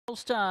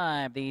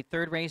Time, the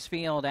third race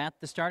field at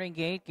the starting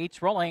gate.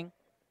 Gates rolling.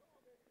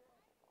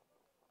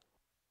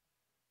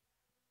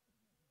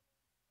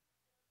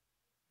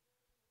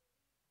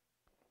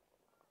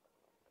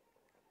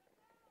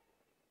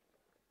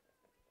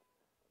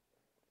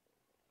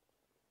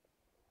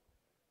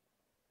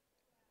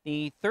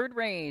 The third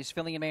race,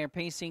 filling in Mayor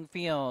Pacing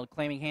Field,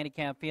 claiming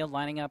handicap field,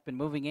 lining up and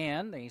moving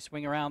in. They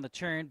swing around the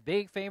turn.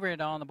 Big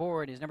favorite on the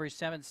board is number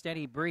 7,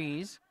 Steady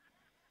Breeze.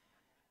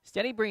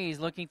 Steady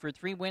Breeze looking for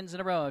 3 wins in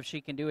a row if she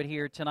can do it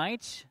here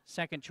tonight.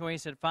 Second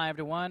choice at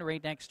 5-1.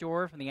 Right next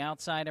door from the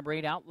outside, number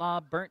 8,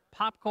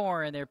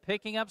 Outlawburntpopcorn. They're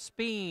picking up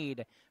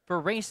speed for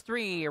race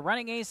 3.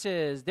 Running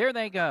aces. There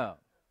they go.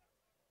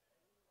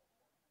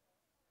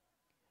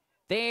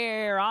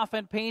 They're off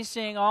and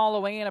pacing all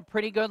the way in a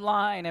pretty good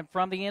line. And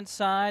from the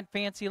inside,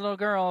 Fancy Little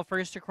Girl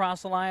first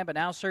across the line, but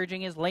now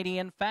surging is Lady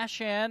in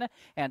Fashion.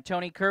 And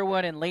Tony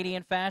Kerwood and Lady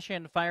in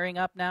Fashion firing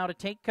up now to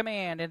take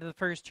command into the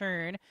first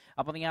turn.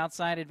 Up on the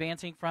outside,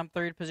 advancing from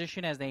third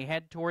position as they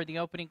head toward the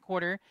opening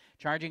quarter.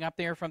 Charging up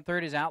there from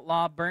third is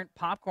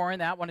Outlawburntpopcorn.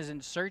 That one is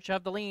in search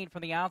of the lead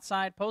from the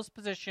outside post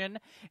position.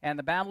 And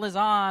the battle is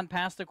on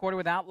past the quarter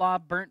with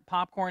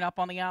Outlawburntpopcorn up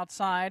on the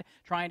outside,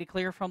 trying to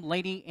clear from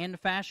Lady in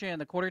Fashion.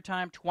 The quarter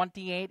time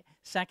 28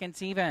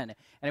 seconds even. And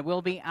it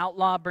will be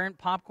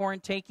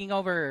Outlawburntpopcorn taking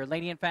over.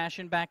 Lady in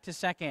Fashion back to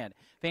second.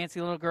 Fancy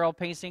Little Girl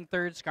pacing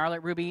third. Scarlet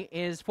Ruby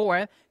is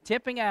fourth.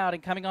 Tipping out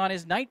and coming on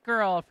is Night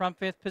Girl from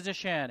fifth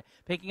position.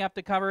 Picking up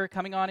the cover,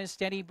 coming on is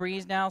Steady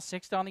Breeze now,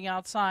 sixth on the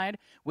outside.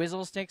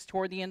 Whizzle Sticks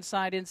toward the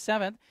inside in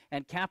seventh.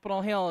 And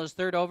Capitol Hill is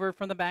third over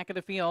from the back of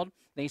the field.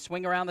 They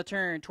swing around the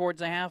turn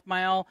towards the half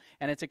mile,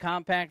 and it's a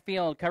compact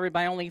field covered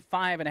by only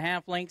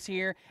 5.5 lengths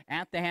here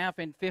at the half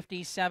in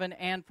 57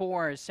 and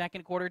 4.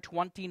 Second quarter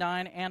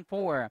 29 and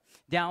 4.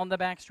 Down the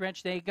back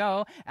stretch they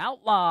go.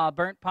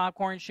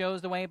 Outlawburntpopcorn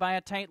shows the way by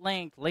a tight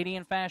length. Lady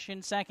in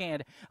Fashion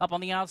second. Up on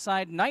the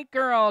outside, Night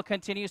Girl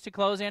continues to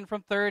close in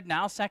from third.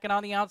 Now second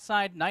on the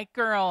outside, Night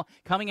Girl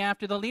coming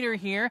after the leader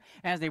here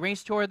as they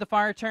race toward the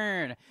far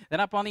turn. Then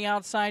up on the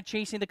outside,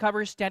 chasing the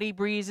cover, Steady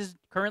Breeze is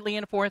currently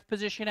in fourth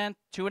position and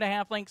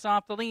 2.5 lengths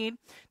off the lead.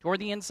 Toward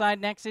the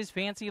inside next is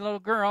Fancy Little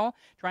Girl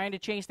trying to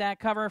chase that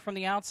cover from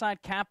the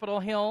outside.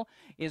 Capitol Hill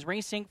is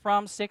racing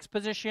from sixth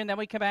position. Then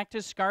we come back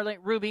to Scarlet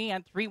Ruby,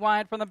 and 3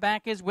 wide from the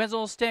back is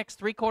Whizzle Sticks.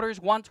 3 quarters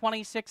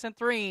 126 and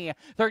 3.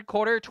 Third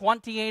quarter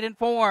 28 and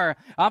 4.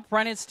 Up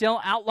front is still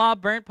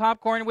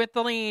Outlawburntpopcorn with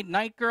the lead.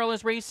 Night Girl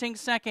is racing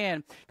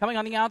second. Coming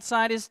on the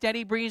outside is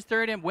Steady Breeze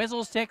third, and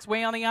Whizzle Sticks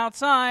way on the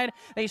outside.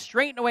 They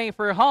straighten away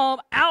for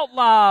home.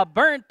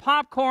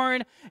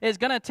 Outlawburntpopcorn is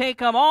going to take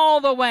them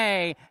all the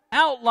way.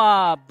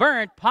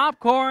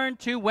 Outlawburntpopcorn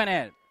to win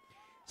it.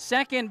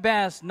 Second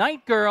best,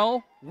 Night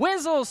Girl.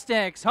 Whizzle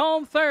Sticks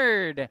home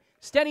third.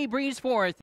 Steady Breeze fourth.